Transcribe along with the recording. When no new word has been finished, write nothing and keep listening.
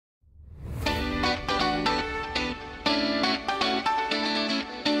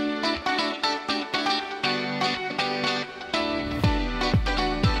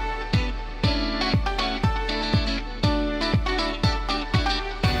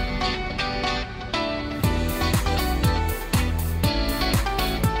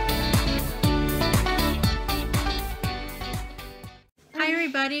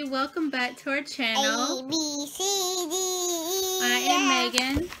everybody, welcome back to our channel. A, B, C, D, E, I am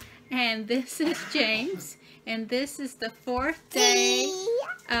Megan, and this is James, and this is the 4th day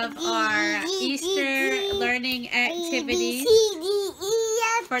of our Easter learning activities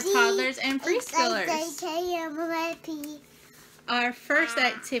for toddlers and preschoolers. Our first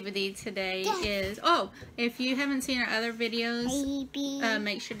activity today is, if you haven't seen our other videos,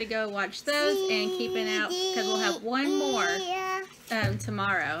 make sure to go watch those and keep an eye out because we'll have one more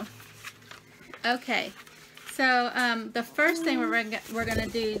tomorrow. Okay, so the first thing we're going to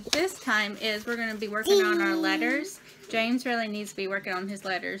do this time is we're going to be working on our letters. James really needs to be working on his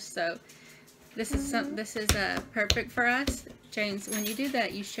letters, so this is perfect for us. James, when you do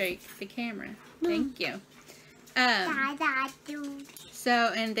that, you shake the camera. Thank you.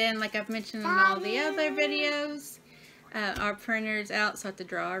 So, and then like I've mentioned in all the other videos, our printer's out, so I have to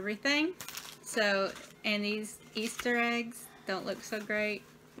draw everything. So, and these Easter eggs don't look so great.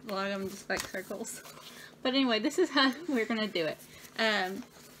 A lot of them just like circles. But anyway, this is how we're gonna do it.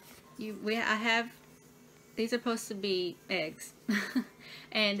 These are supposed to be eggs,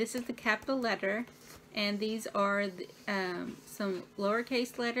 and this is the capital letter, and these are the, some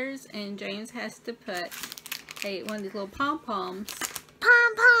lowercase letters, and James has to put one of these little pom-poms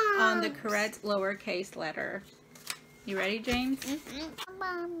on the correct lowercase letter. You ready, James?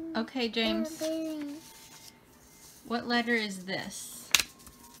 Okay, James. What letter is this?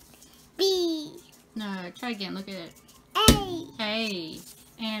 B. No, try again. Look at it. A. A.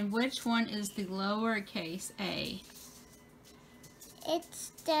 And which one is the lowercase a?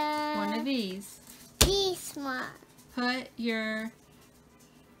 It's the one of these. This one. Put your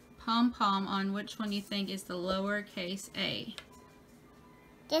pom-pom on which one you think is the lowercase a.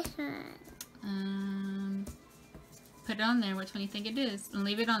 This one. Put it on there, which one you think it is, and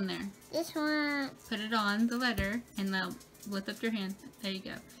leave it on there. This one. Put it on the letter, and now lift up your hand. There you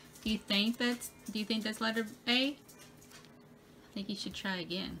go. Do you think that's letter A? I think you should try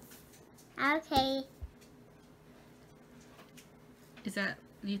again. Okay. Is that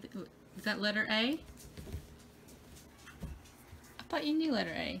letter A? I thought you knew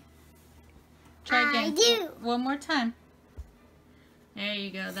letter A. Try again. I do. One more time. There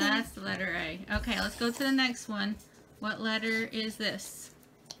you go. That's the letter A. Okay, let's go to the next one. What letter is this?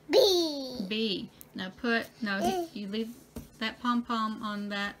 B. B. Now you leave that pom-pom on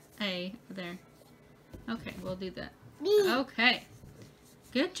that A there. Okay, we'll do that. B. Okay.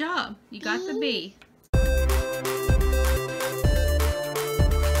 Good job. You got the B.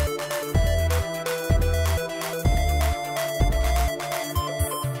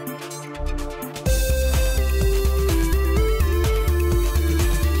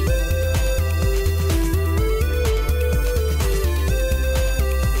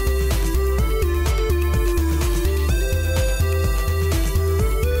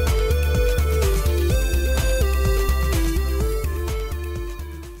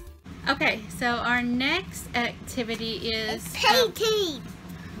 Okay, so our next activity is painting.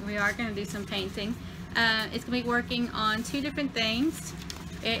 We are going to do some painting. It's going to be working on two different things.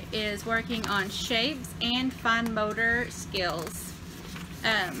 It is working on shapes and fine motor skills.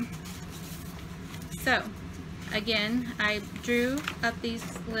 So, again, I drew up these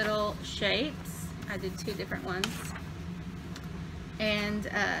little shapes. I did two different ones. And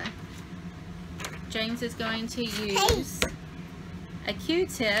James is going to use a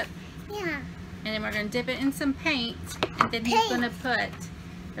Q-tip. Yeah. And then we're going to dip it in some paint, and then he's going to put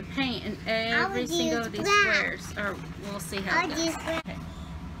the paint in every single of these squares. Or we'll see how it goes. Okay.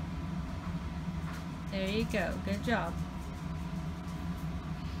 There you go. Good job.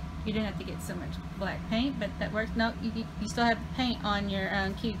 You didn't have to get so much black paint, but that works. No, you still have paint on your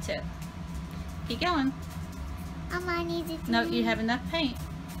Q-tip. Keep going. I need to No, you have enough paint.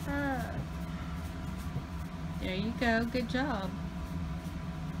 Oh. There you go. Good job.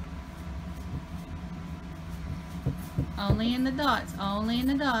 Only in the dots. Only in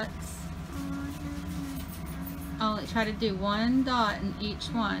the dots. Only try to do one dot in each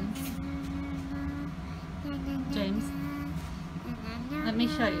one. James, let me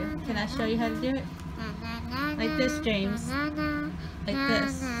show you. Can I show you how to do it? Like this, James. Like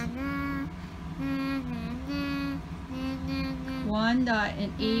this. One dot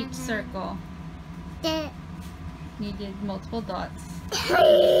in each circle. You did multiple dots.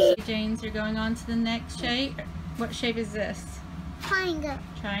 James, you're going on to the next shape. What shape is this? Triangle.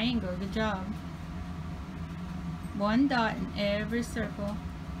 Triangle. Good job. One dot in every circle.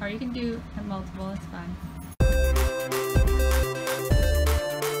 Or you can do a multiple. It's fine.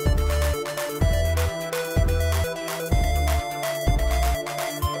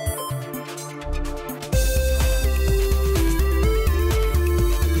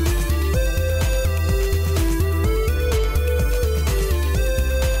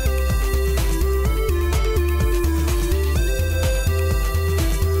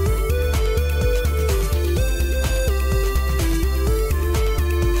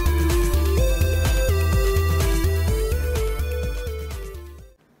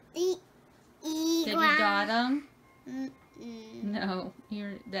 eat Did one? you dot them? Mm-mm. No.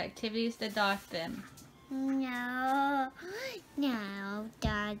 The activity is to dot them. No. No,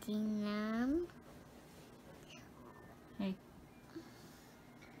 dotting them. Hey.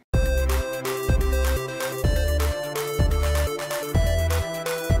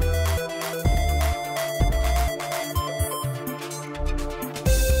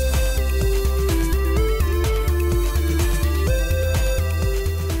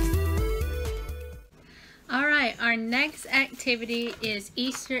 Our next activity is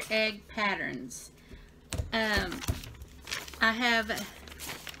Easter egg patterns. I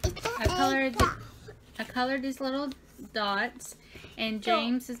colored these little dots, and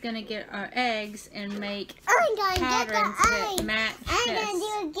James is going to get our eggs and make patterns that match this. I'm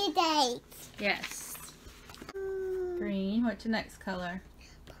going to get the eggs. Yes. Green. What's your next color?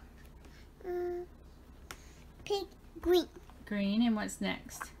 Pink, green. Green, and what's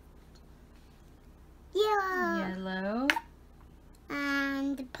next? Yellow. Yellow.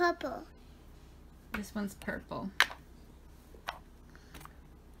 And purple. This one's purple.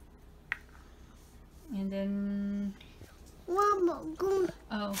 And then... one more. Blue.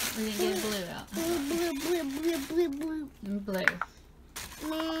 Oh, we didn't get blue out. Blue. And blue.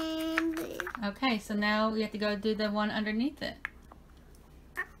 And blue. Okay, so now we have to go do the one underneath it.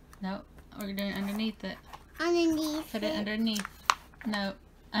 Nope, we're doing underneath it. Underneath. Put it underneath. No,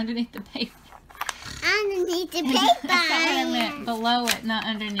 underneath the paper. Underneath the paper. That's not what I meant. Below it, not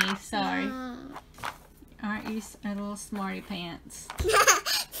underneath. Sorry. Aren't you a little smarty pants?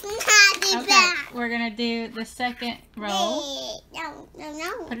 Okay, we're gonna do the second row. No.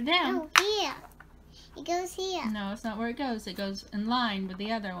 Put it down. No, here. It goes here. No, it's not where it goes. It goes in line with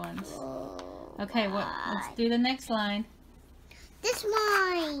the other ones. Oh, Okay, let's do the next line. this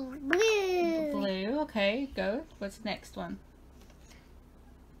one. Blue. Blue. Okay, go. What's the next one?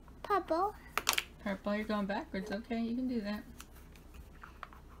 Purple. Purple. You're going backwards. Okay, you can do that.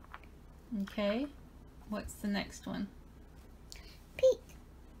 Okay. What's the next one? Pink.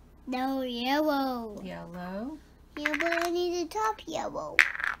 No, yellow. Yellow. Yellow needs a top yellow.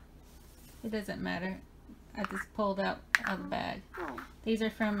 It doesn't matter. I just pulled out of the bag. Oh. These are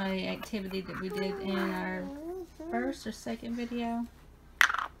from an activity that we did in our first or second video.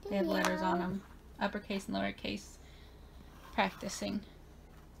 They have letters on them. Uppercase and lowercase. Practicing.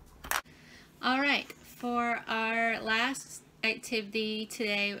 Alright, for our last activity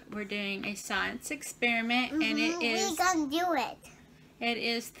today, we're doing a science experiment, and it is... We're gonna do it. It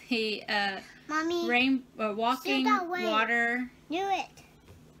is the Mommy, walking water. do it.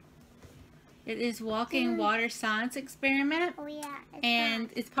 It is walking water science experiment. Oh yeah.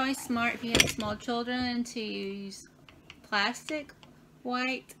 It's probably smart if you have small children to use plastic,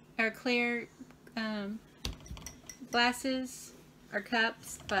 white, or clear glasses or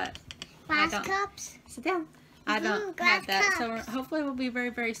cups, but Glass cups. Sit down. I don't have that, so hopefully we'll be very,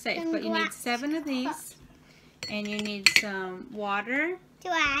 very safe. But you need 7 of these, and you need some water. To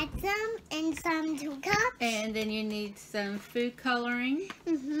add some, and some to cups. And then you need some food coloring.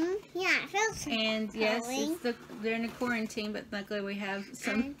 Yeah, I feel some And yes, they're in a quarantine, but luckily we have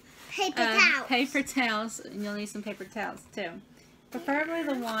some paper towels. Paper towels, and you'll need some paper towels too. Preferably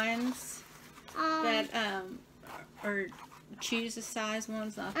the ones that or choose the size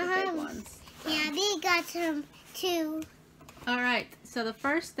ones, not the big ones. Yeah, they got some too. Alright, so the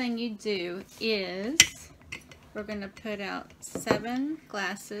first thing you do is we're going to put out 7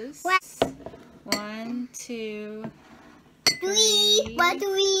 glasses. 1, 2, 3. What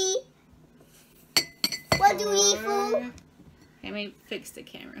do we? What do we for? Let me fix the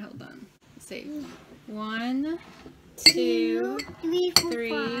camera. Hold on. Let's see. 1, 2,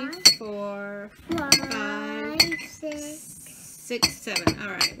 3, 4, 5, 6, 7.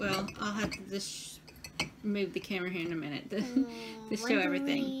 Alright, well, I'll have to just move the camera here in a minute to show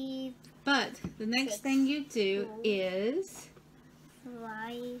everything. But the next thing you do is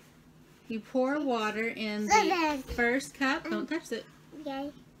you pour water in the first cup. Don't touch it.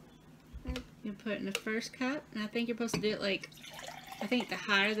 Okay. You put it in the first cup, and I think you're supposed to do it like, I think the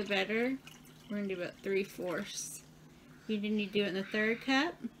higher the better. We're going to do about 3/4. Then you do it in the third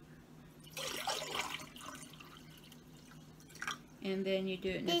cup. And then you do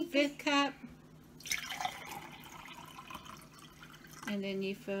it in the 5th cup. And then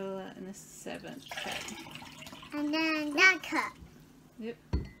you fill that in the 7th cup. And then that cup. Yep.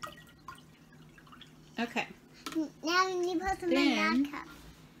 Okay. Now you put them in that cup.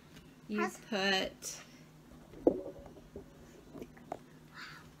 You put...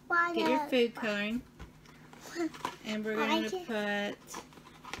 Get your food coloring. And we're going to put...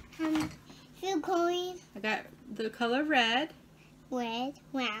 food coloring. I got the color red. Red.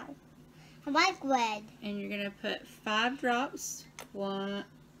 Wow. I like red. And you're going to put 5 drops. 1,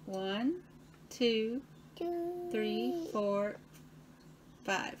 2, 3, 4,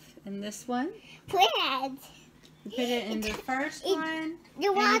 5. And this one? Red. You put it in the first one. The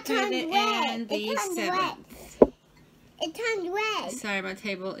and water you put turned it red. in the It turned 7th. red. It turned red. Sorry, my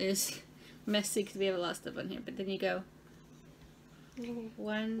table is messy because we have a lot of stuff on here. But then you go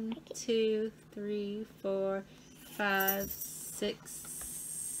 1, 2, 3, 4, 5, 6,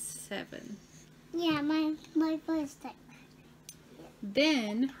 7. Yeah, my first time.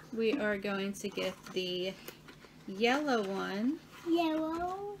 Then we are going to get the yellow one.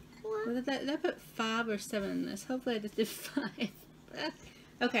 Yellow one. Did I put 5 or 7 in this? Hopefully I just did 5.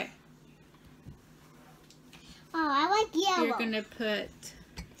 Okay. Oh, I like yellow. You're going to put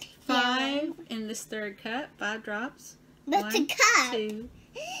 5 in this 3rd cup. 5 drops. That's a cup. 2,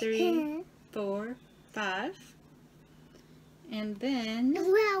 3, 4, 5. And then Well,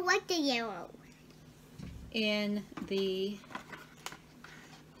 I like the yellow. in the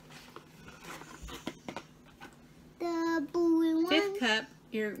Blue one. 5th cup,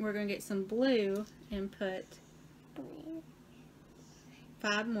 we're going to get some blue and put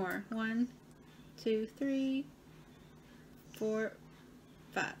 5 more. 1, 2, 3, 4,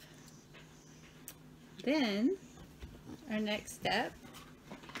 5. Then our next step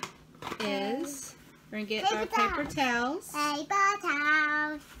is we're going to get our paper towels. Paper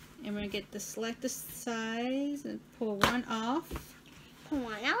towels. And we're going to select the size and pull one off. Pull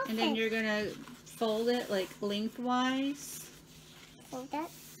one off. And then you're going to fold it like lengthwise. Fold that.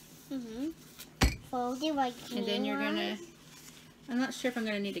 Fold it like And then you're going to, I'm not sure if I'm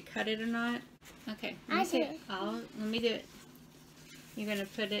going to need to cut it or not. Okay, let me see. Let me do it. You're going to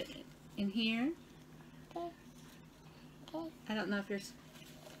put it in here. Okay. I don't know if you're,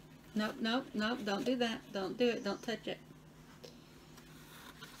 nope, don't do that. Don't do it, don't touch it.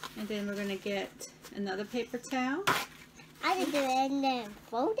 And then we're going to get another paper towel. I can do it and then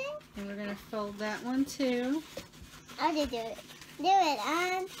fold it. And we're going to fold that one too. I can do it. Do it,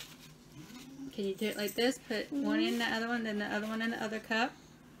 and Can you do it like this? Put one in the other one, then the other one in the other cup.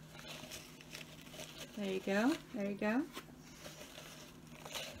 There you go. There you go.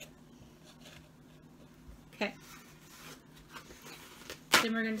 Okay.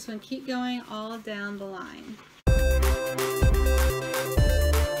 Then we're just going to keep going all down the line.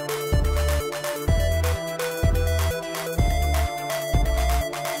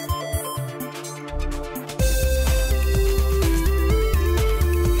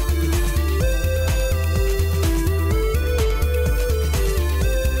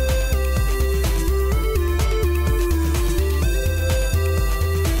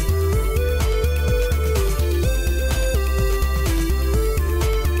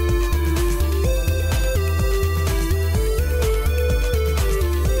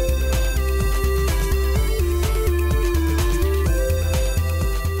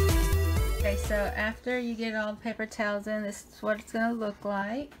 After you get all the paper towels in, this is what it's going to look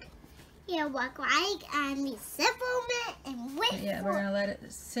like. Yeah, look like, and we sit for a minute and wait. Yeah, we're going to let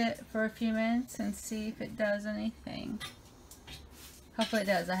it sit for a few minutes and see if it does anything. Hopefully it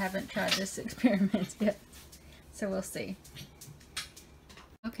does. I haven't tried this experiment yet, so we'll see.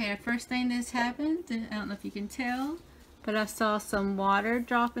 Okay, our first thing that's happened, I don't know if you can tell, but I saw some water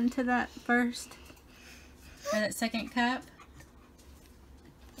drop into that first, and that 2nd cup.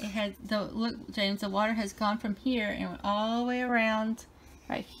 It had, look, James, the water has gone from here and went all the way around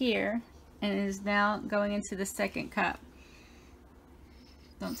right here, and it is now going into the 2nd cup.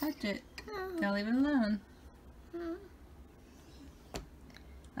 Don't touch it. Gotta leave it alone.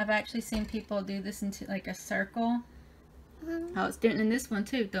 I've actually seen people do this into like a circle. Oh, it's doing it in this one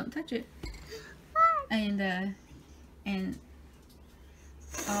too. Don't touch it. And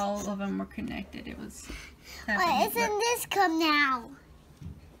all of them were connected. It was. Wait, it's in this cup now.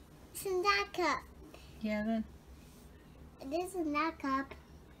 It's in that cup. Yeah, then. It is in that cup.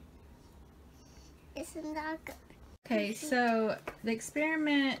 It's in that cup. Okay, so the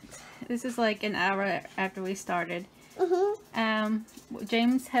experiment, this is like an hour after we started.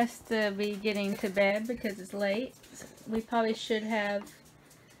 James has to be getting to bed because it's late. We probably should have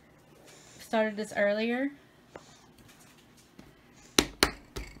started this earlier,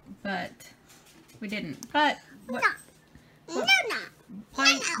 but we didn't. But what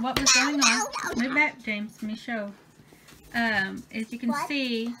was going on? Move back, James. Let me show. As you can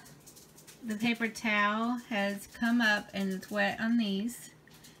see, the paper towel has come up and it's wet on these,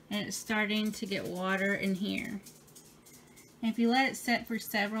 and it's starting to get water in here. And if you let it set for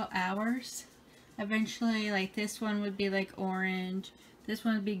several hours, eventually, like this one would be like orange, this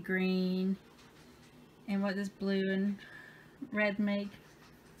one would be green, and what does blue and red make?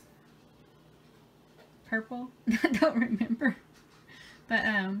 purple. I don't remember. But,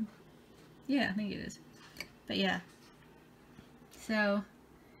 yeah, I think it is. But, yeah. So,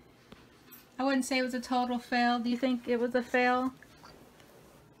 I wouldn't say it was a total fail. Do you think it was a fail?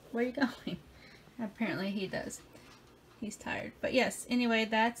 Where are you going? Apparently he does. He's tired. But, yes, anyway,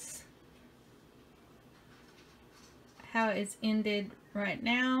 that's how it's ended right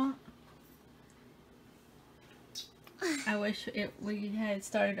now. I wish we had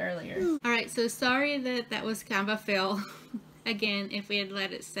started earlier. Alright, so sorry that was kind of a fail. Again, if we had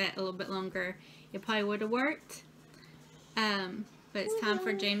let it set a little bit longer, it probably would have worked. But it's time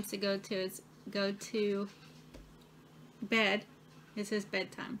for James to go to bed. It's his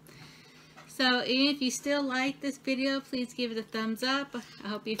bedtime. So, even if you still like this video, please give it a thumbs up. I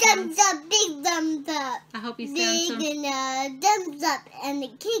hope you found... Thumbs up, big thumbs up. I hope you found some... Big thumbs up and a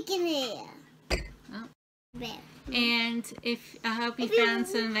kick in the air. Oh. And I hope you found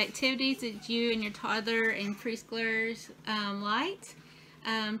some activities that you and your toddler and preschoolers liked.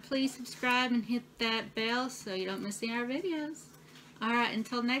 Please subscribe and hit that bell so you don't miss any of our videos. Alright,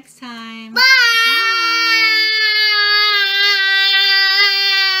 until next time. Bye!